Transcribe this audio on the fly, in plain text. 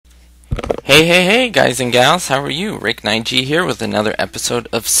Hey guys and gals, how are you? Rick9G here with another episode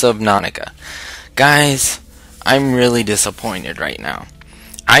of Subnautica. Guys, I'm really disappointed right now.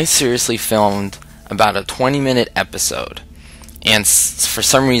 I seriously filmed about a 20-minute episode, and for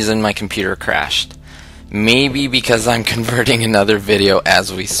some reason my computer crashed. Maybe because I'm converting another video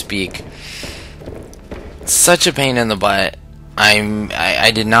as we speak. Such a pain in the butt.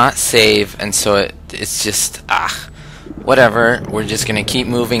 I did not save, and so it's just whatever. We're just gonna keep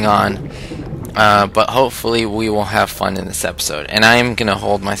moving on. But hopefully we will have fun in this episode, and I am gonna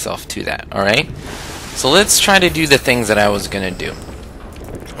hold myself to that. Alright, so let's try to do the things that I was gonna do.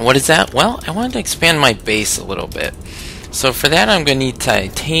 What is that? Well, I wanted to expand my base a little bit, so for that I'm gonna need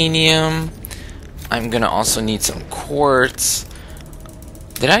titanium. I'm gonna also need some quartz.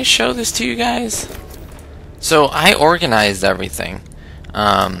 Did I show this to you guys? So I organized everything.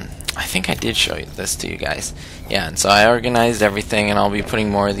 I think I did show this to you guys. Yeah, and so I organized everything, and I'll be putting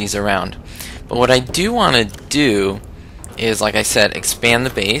more of these around. But what I do want to do is, like I said, expand the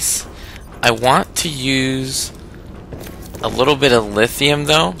base. I want to use a little bit of lithium,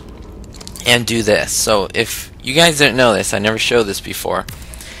 though, and do this. So if you guys didn't know this, I never showed this before.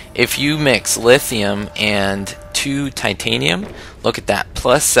 If you mix lithium and 2 titanium, look at that,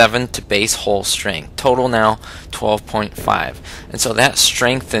 +7 to base hull strength. Total now 12.5. And so that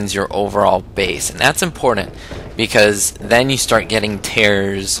strengthens your overall base. And that's important because then you start getting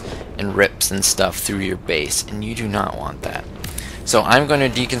tears and rips and stuff through your base, and you do not want that. So I'm going to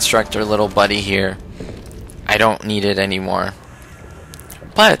deconstruct our little buddy here. I don't need it anymore.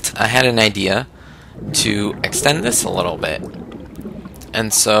 But I had an idea to extend this a little bit.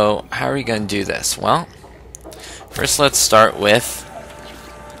 And so how are we going to do this? Well, first let's start with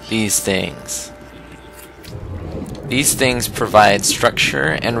these things. These things provide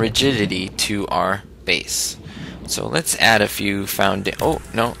structure and rigidity to our base. So let's add a few oh,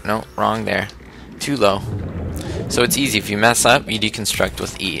 no, wrong there. Too low. So it's easy. If you mess up, you deconstruct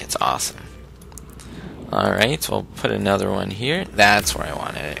with E. It's awesome. Alright, so we'll put another one here. That's where I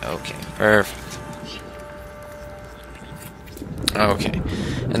wanted it. Okay, perfect. Okay,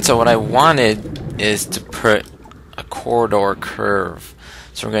 and so what I wanted is to put a corridor curve.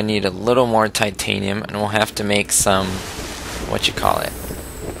 So we're going to need a little more titanium, and we'll have to make some, we'll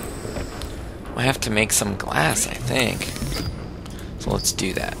have to make some glass, I think. So let's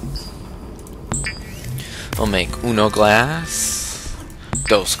do that. We'll make uno glass,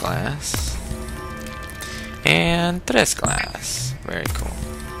 dos glass, and tres glass. Very cool.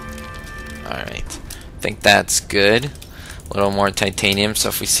 Alright, I think that's good. A little more titanium, so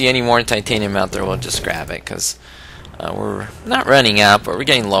if we see any more titanium out there, we'll just grab it, because we're not running out, but we're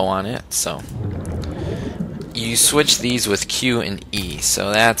getting low on it. So you switch these with Q and E,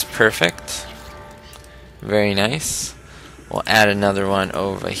 so that's perfect. Very nice. We'll add another one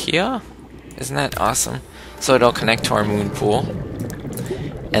over here. Isn't that awesome? So it'll connect to our moon pool.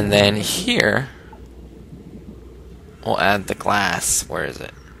 And then here we'll add the glass. Where is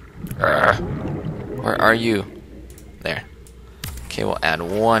it? Where are you? There. Okay, we'll add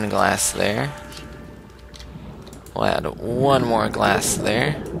one glass there. We'll add one more glass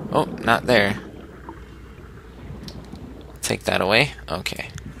there. Oh, not there. Take that away. Okay.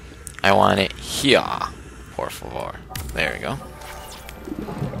 I want it here. Por favor. There we go.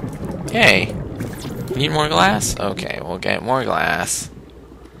 Okay. Need more glass? Okay, we'll get more glass.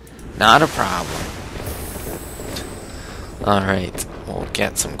 Not a problem. Alright, we'll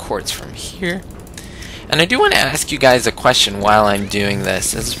get some quartz from here. And I do want to ask you guys a question while I'm doing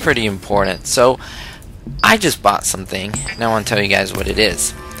this. This is pretty important. So, I just bought something, and I want to tell you guys what it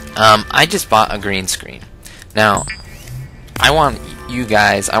is. I just bought a green screen. Now, I want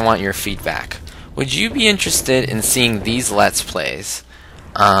your feedback. Would you be interested in seeing these Let's Plays,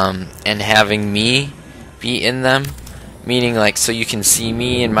 and having me be in them? Meaning, like, so you can see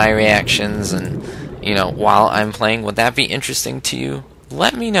me and my reactions, and, you know, while I'm playing. Would that be interesting to you?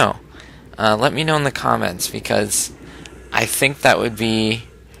 Let me know. Let me know in the comments, because I think that would be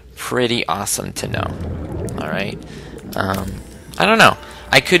pretty awesome to know. Alright? I don't know.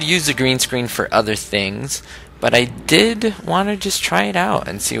 I could use the green screen for other things, but I did want to just try it out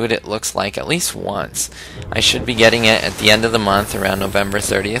and see what it looks like at least once. I should be getting it at the end of the month, around November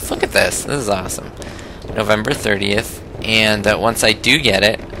 30th. Look at this. This is awesome. November 30th. And once I do get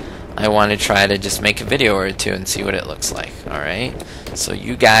it, I want to try to just make a video or two and see what it looks like. Alright? So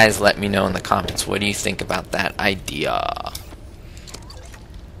you guys let me know in the comments. What do you think about that idea?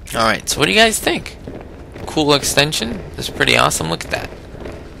 Alright, so what do you guys think? Cool extension? This is pretty awesome. Look at that.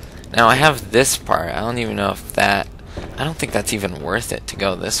 Now I have this part. I don't even know if that... I don't think that's even worth it to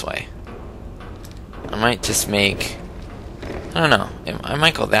go this way. I might just make I don't know. I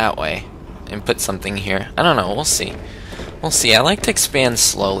might go that way and put something here. I don't know. We'll see. We'll see. I like to expand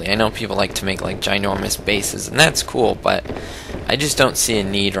slowly. I know people like to make like ginormous bases, and that's cool, but I just don't see a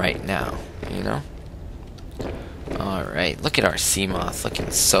need right now, you know? Alright, look at our sea moth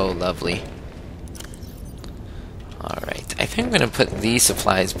looking so lovely. Alright, I think I'm going to put these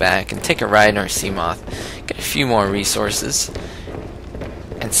supplies back and take a ride in our sea moth, get a few more resources,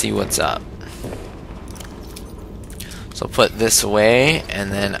 and see what's up. So put this away,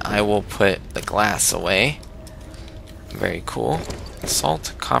 and then I will put the glass away. Very cool.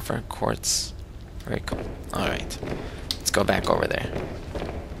 Salt, copper, quartz. Very cool. Alright, let's go back over there.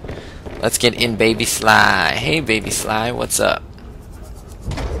 Let's get in Baby Sly. Hey, Baby Sly, what's up?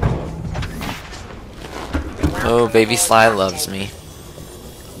 Oh, Baby Sly loves me.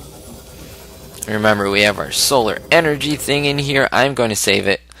 Remember, we have our solar energy thing in here. I'm going to save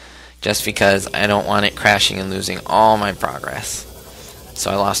it just because I don't want it crashing and losing all my progress.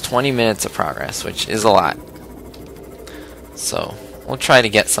 So I lost 20 minutes of progress, which is a lot. So we'll try to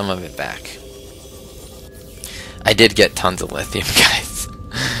get some of it back. I did get tons of lithium, guys.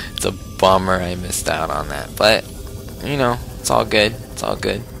 It's a bummer I missed out on that, but you know, it's all good. It's all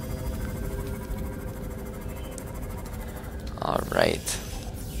good. Alright.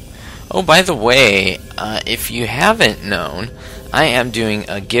 Oh, by the way, if you haven't known, I am doing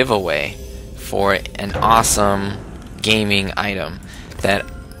a giveaway for an awesome gaming item that,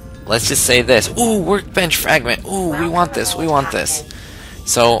 let's just say this. Ooh, workbench fragment. Ooh, we want this. We want this.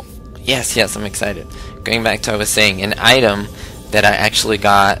 So, yes, I'm excited. Going back to what I was saying, an item that I actually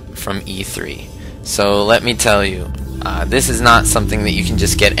got from E3. So let me tell you, this is not something that you can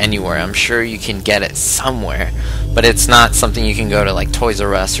just get anywhere. I'm sure you can get it somewhere, but it's not something you can go to like Toys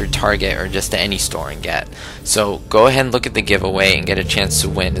R Us or Target or just to any store and get. So go ahead and look at the giveaway and get a chance to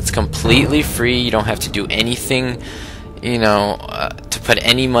win. It's completely free. You don't have to do anything, you know, to put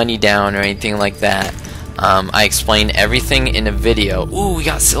any money down or anything like that. I explain everything in a video. Ooh, we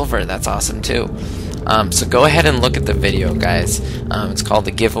got silver. That's awesome too. So go ahead and look at the video, guys. It's called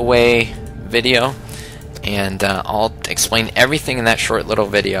the giveaway video, and I'll explain everything in that short little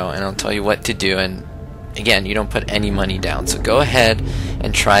video, and I'll tell you what to do. And again, you don't put any money down, so go ahead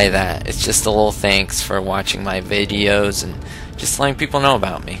and try that. It's just a little thanks for watching my videos and just letting people know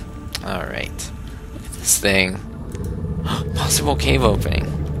about me. Alright, this thing. Possible cave opening.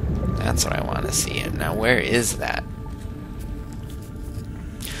 That's what I want to see. Now where is that?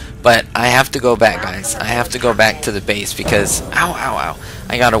 But I have to go back, guys. I have to go back to the base because, ow,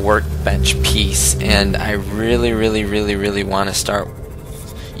 I got a workbench piece, and I really want to start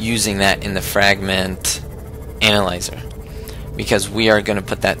using that in the fragment analyzer, because we are going to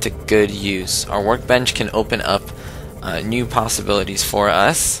put that to good use. Our workbench can open up new possibilities for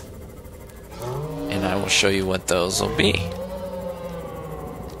us, and I will show you what those will be.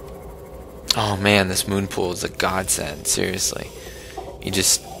 Oh man, this moon pool is a godsend, seriously.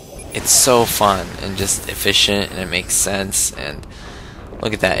 It's so fun and just efficient, and it makes sense, and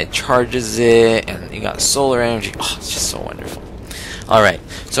look at that, it charges it, and you got solar energy. Oh, it's just so wonderful. Alright,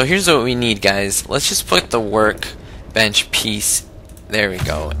 so here's what we need, guys. Let's just put the workbench piece, there we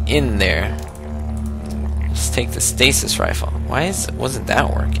go, in there. Just take the stasis rifle. Wasn't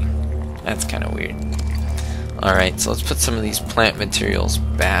that working? That's kind of weird. Alright, so let's put some of these plant materials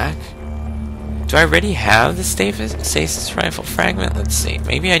back. Do I already have the stasis rifle fragment? Let's see.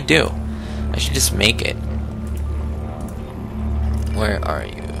 Maybe I do. I should just make it. Where are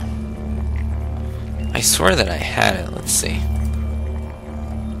you? I swear that I had it. Let's see.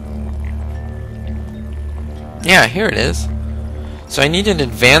 Yeah, here it is. So I need an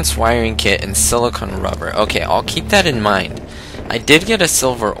advanced wiring kit and silicone rubber. Okay, I'll keep that in mind. I did get a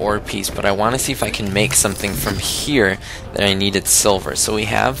silver ore piece, but I want to see if I can make something from here that I needed silver. So we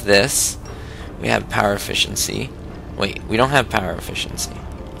have this. We have power efficiency. Wait, we don't have power efficiency.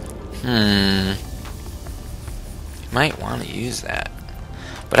 Might want to use that.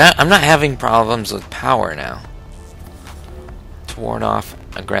 But I'm not having problems with power now. To ward off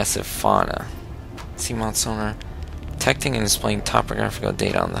aggressive fauna. Seamount sonar. Detecting and displaying topographical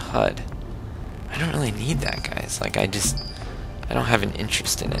data on the HUD. I don't really need that, guys. Like, I don't have an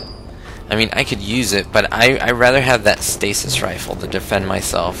interest in it. I mean, I could use it, but I rather have that stasis rifle to defend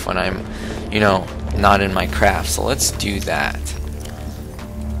myself when I'm, you know, not in my craft. So let's do that.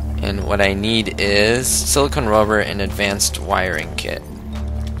 And what I need is silicone rubber and advanced wiring kit.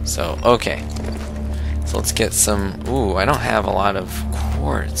 So, okay. So let's get some... Ooh, I don't have a lot of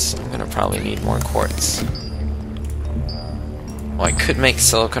quartz. I'm gonna probably need more quartz. Well, I could make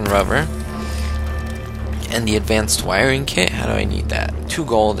silicone rubber. And the advanced wiring kit, how do I need that? 2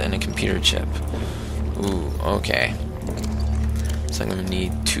 gold and a computer chip. Ooh, okay. So I'm going to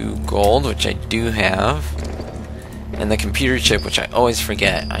need 2 gold, which I do have. And the computer chip, which I always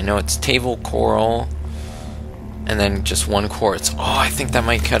forget. I know it's table coral. And then just 1 quartz. Oh, I think that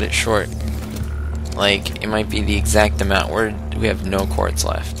might cut it short. Like, it might be the exact amount. We have no quartz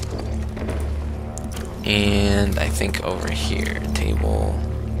left. And I think over here, table.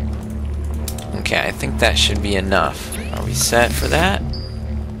 Okay, I think that should be enough. Are we set for that?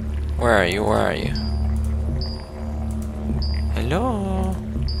 Where are you? Where are you? Hello?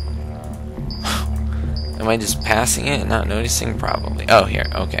 Am I just passing it and not noticing? Probably. Oh, here.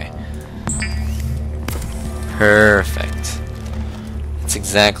 Okay. Perfect. That's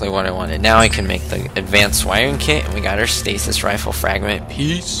exactly what I wanted. Now I can make the advanced wiring kit, and we got our stasis rifle fragment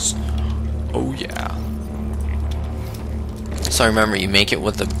piece. Oh, yeah. So remember, you make it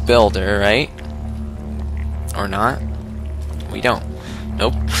with the builder, right? Or not? We don't.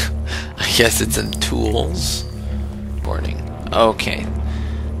 Nope. I guess it's in tools. Boarding. Okay.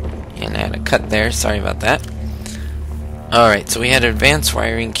 And I had a cut there. Sorry about that. Alright, so we had advanced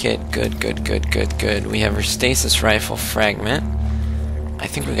wiring kit. Good, good, good, good, good. We have our stasis rifle fragment. I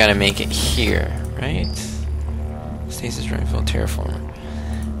think we gotta make it here, right? Stasis rifle, terraformer.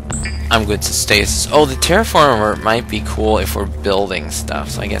 I'm good to stasis. Oh, the terraformer might be cool if we're building stuff,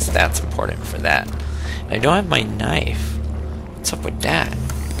 so I guess that's important for that. I don't have my knife. What's up with that?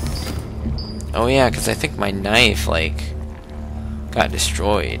 Oh yeah, because I think my knife, like, got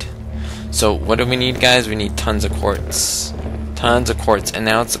destroyed. So what do we need, guys? We need tons of quartz. Tons of quartz. And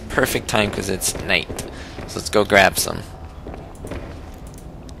now it's the perfect time because it's night. So let's go grab some.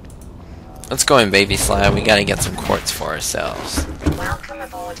 Let's go in, baby slab. We gotta get some quartz for ourselves. Welcome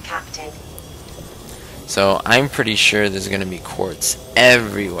aboard, Captain. So I'm pretty sure there's gonna be quartz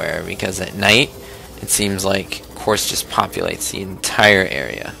everywhere because at night it seems like quartz just populates the entire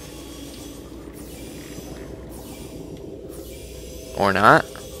area. Or not?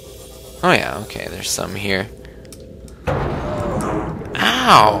 Oh yeah, okay, there's some here.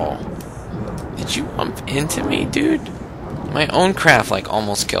 Ow! Did you bump into me, dude? My own craft, like,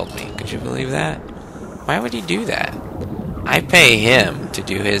 almost killed me. Could you believe that? Why would he do that? I pay him to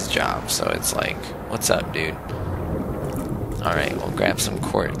do his job, so it's like, what's up, dude? Alright, we'll grab some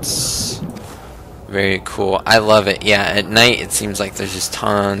quartz. Very cool. I love it. Yeah, at night it seems like there's just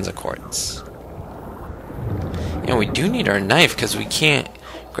tons of quartz. You know, we do need our knife because we can't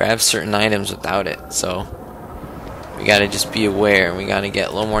grab certain items without it, so we gotta just be aware. We gotta get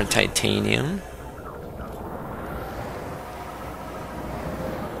a little more titanium.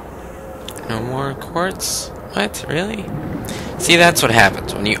 No more quartz? What? Really? See, that's what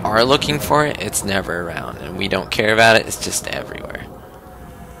happens. When you are looking for it, it's never around, and we don't care about it, it's just everywhere.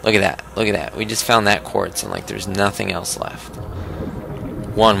 Look at that. Look at that. We just found that quartz, and like there's nothing else left.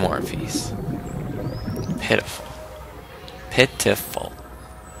 One more piece. Pitiful. Pitiful.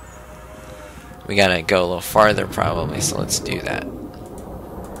 We gotta go a little farther probably, so let's do that.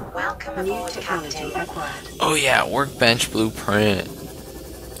 Welcome aboard, Captain. Oh yeah, workbench blueprint.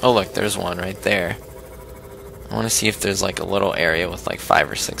 Oh look, there's one right there. I want to see if there's like a little area with like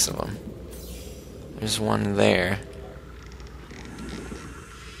 5 or 6 of them. There's one there.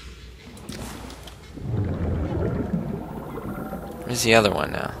 Where's the other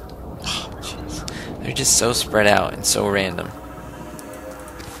one now? Oh jeez. They're just so spread out and so random.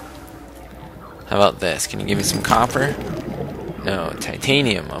 How about this? Can you give me some copper? No,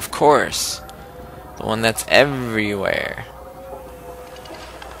 titanium, of course. The one that's everywhere.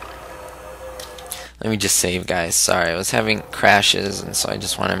 Let me just save, guys. Sorry, I was having crashes, and so I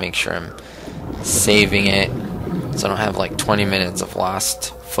just want to make sure I'm saving it so I don't have like 20 minutes of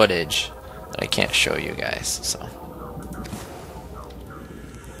lost footage that I can't show you guys. So,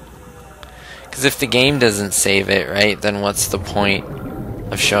 because if the game doesn't save it, right, then what's the point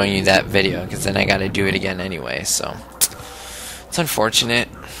of showing you that video? Because then I got to do it again anyway. So it's unfortunate.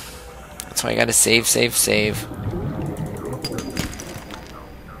 That's why I got to save, save, save.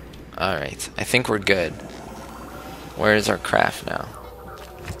 Alright, I think we're good. Where is our craft now?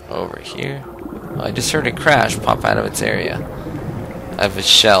 Over here. Oh, I just heard a crash pop out of its area. Out of its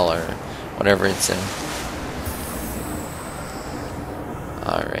shell or whatever it's in.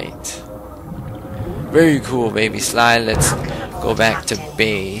 Alright. Very cool, baby slide. Let's go back to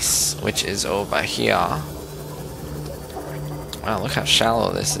base, which is over here. Wow, look how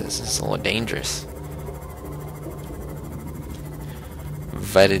shallow this is. It's a little dangerous.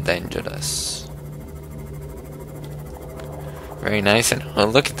 Very dangerous. Very nice, and oh,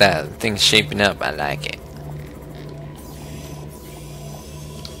 look at that. The thing's shaping up. I like it.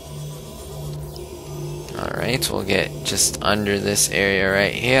 Alright, so we'll get just under this area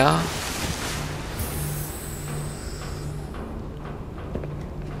right here.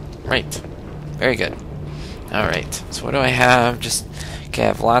 Right. Very good. Alright. So what do I have? Just... Okay, I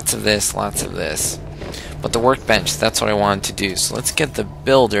have lots of this, lots of this. But the workbench, that's what I wanted to do. So let's get the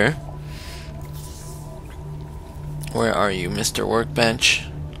builder. Where are you, Mr. Workbench?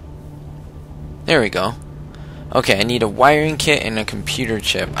 There we go. Okay, I need a wiring kit and a computer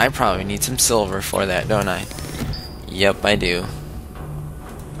chip. I probably need some silver for that, don't I? Yep, I do.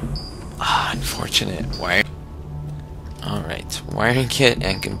 Ah, unfortunate. Alright, wiring kit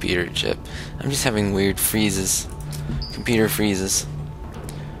and computer chip. I'm just having weird freezes. Computer freezes.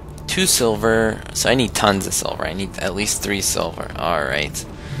 2 silver, so I need tons of silver. I need at least 3 silver. Alright.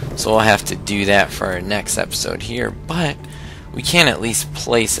 So we'll have to do that for our next episode here, but we can at least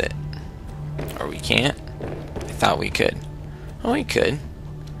place it. Or we can't? I thought we could. Oh, we could.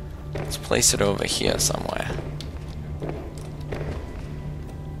 Let's place it over here somewhere.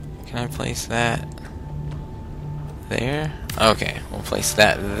 Can I place that there? Okay, we'll place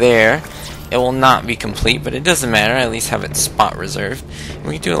that there. It will not be complete, but it doesn't matter. I at least have it spot reserved. And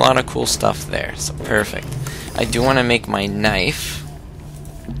we can do a lot of cool stuff there, so perfect. I do want to make my knife.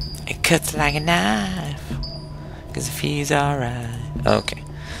 It cuts like a knife, 'cause it feels alright. Okay.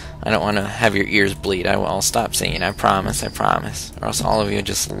 I don't want to have your ears bleed. I'll stop singing. I promise. I promise. Or else all of you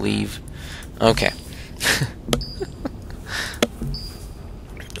just leave. Okay.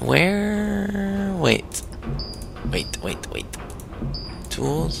 Where? Wait.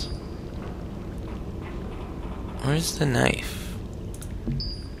 Tools? Where's the knife?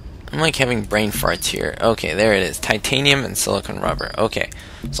 I'm like having brain farts here. Okay, there it is. Titanium and silicone rubber. Okay.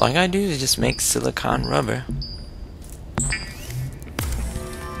 So all I gotta do is just make silicone rubber.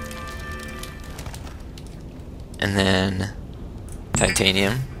 And then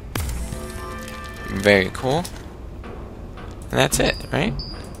titanium. Very cool. And that's it, right?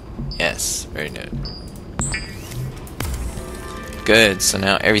 Yes, very good. Good, so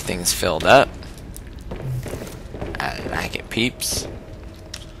now everything's filled up. I like it, peeps.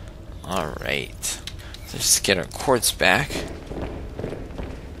 Alright. Let's just get our quartz back.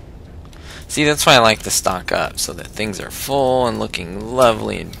 See, that's why I like to stock up, so that things are full and looking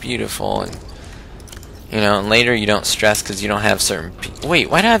lovely and beautiful, and you know, and later you don't stress because you don't have certain wait,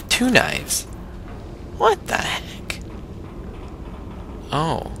 why do I have 2 knives? What the heck?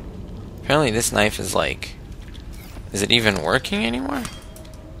 Oh. Apparently this knife is like... Is it even working anymore?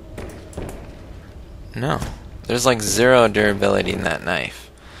 No. There's like 0 durability in that knife.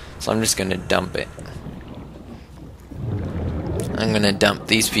 So I'm just gonna dump it. I'm gonna dump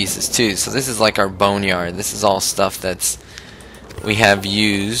these pieces too. So this is like our boneyard. This is all stuff that's... we have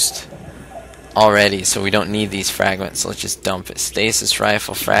used already, so we don't need these fragments, so let's just dump it. Stasis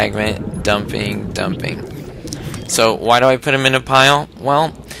rifle fragment, dumping. So why do I put them in a pile?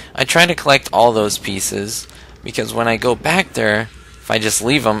 Well, I try to collect all those pieces because when I go back there, if I just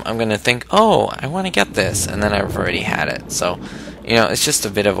leave them, I'm gonna think, oh, I want to get this, and then I've already had it. So, you know, it's just a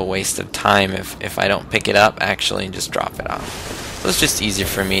bit of a waste of time if I don't pick it up actually and just drop it off. So it's just easier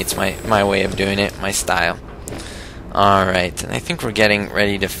for me. It's my way of doing it, my style. Alright, and I think we're getting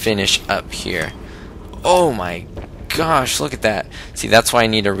ready to finish up here. Oh my gosh, look at that. See, that's why I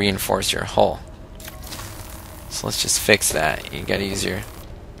need to reinforce your hull. So let's just fix that. You gotta use your...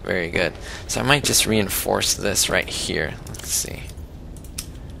 Very good. So I might just reinforce this right here. Let's see.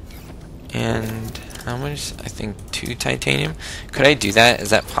 And how much? I think 2 titanium. Could I do that? Is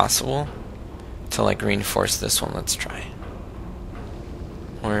that possible? To like reinforce this one? Let's try.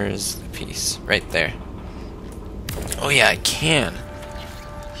 Where is the piece? Right there. Oh yeah, I can.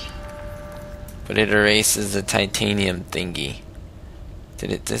 But it erases the titanium thingy.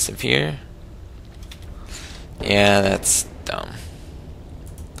 Did it disappear? Yeah, that's dumb.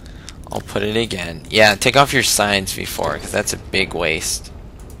 I'll put it again. Yeah, take off your signs before, because that's a big waste.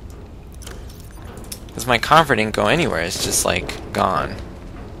 Because my copper didn't go anywhere, it's just like gone.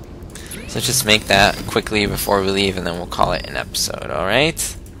 So let's just make that quickly before we leave, and then we'll call it an episode,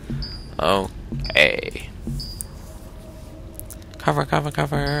 alright? Okay. Cover.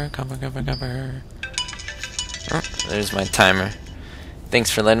 Oh, there's my timer. Thanks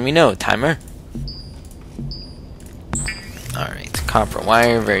for letting me know, timer. Alright, copper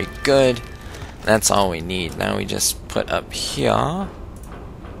wire, very good. That's all we need. Now we just put up here.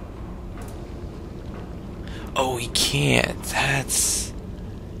 Oh, we can't. That's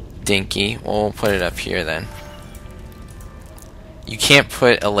dinky. Well, we'll put it up here then. You can't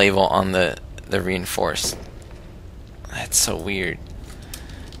put a label on the reinforced. That's so weird.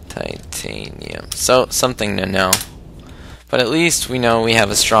 Titanium. So, something to know. But at least we know we have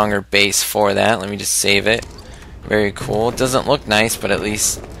a stronger base for that. Let me just save it. Very cool. It doesn't look nice, but at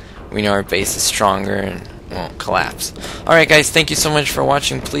least we know our base is stronger and won't collapse. Alright guys, thank you so much for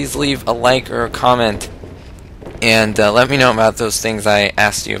watching. Please leave a like or a comment, and let me know about those things I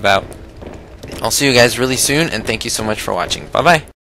asked you about. I'll see you guys really soon, and thank you so much for watching. Bye bye.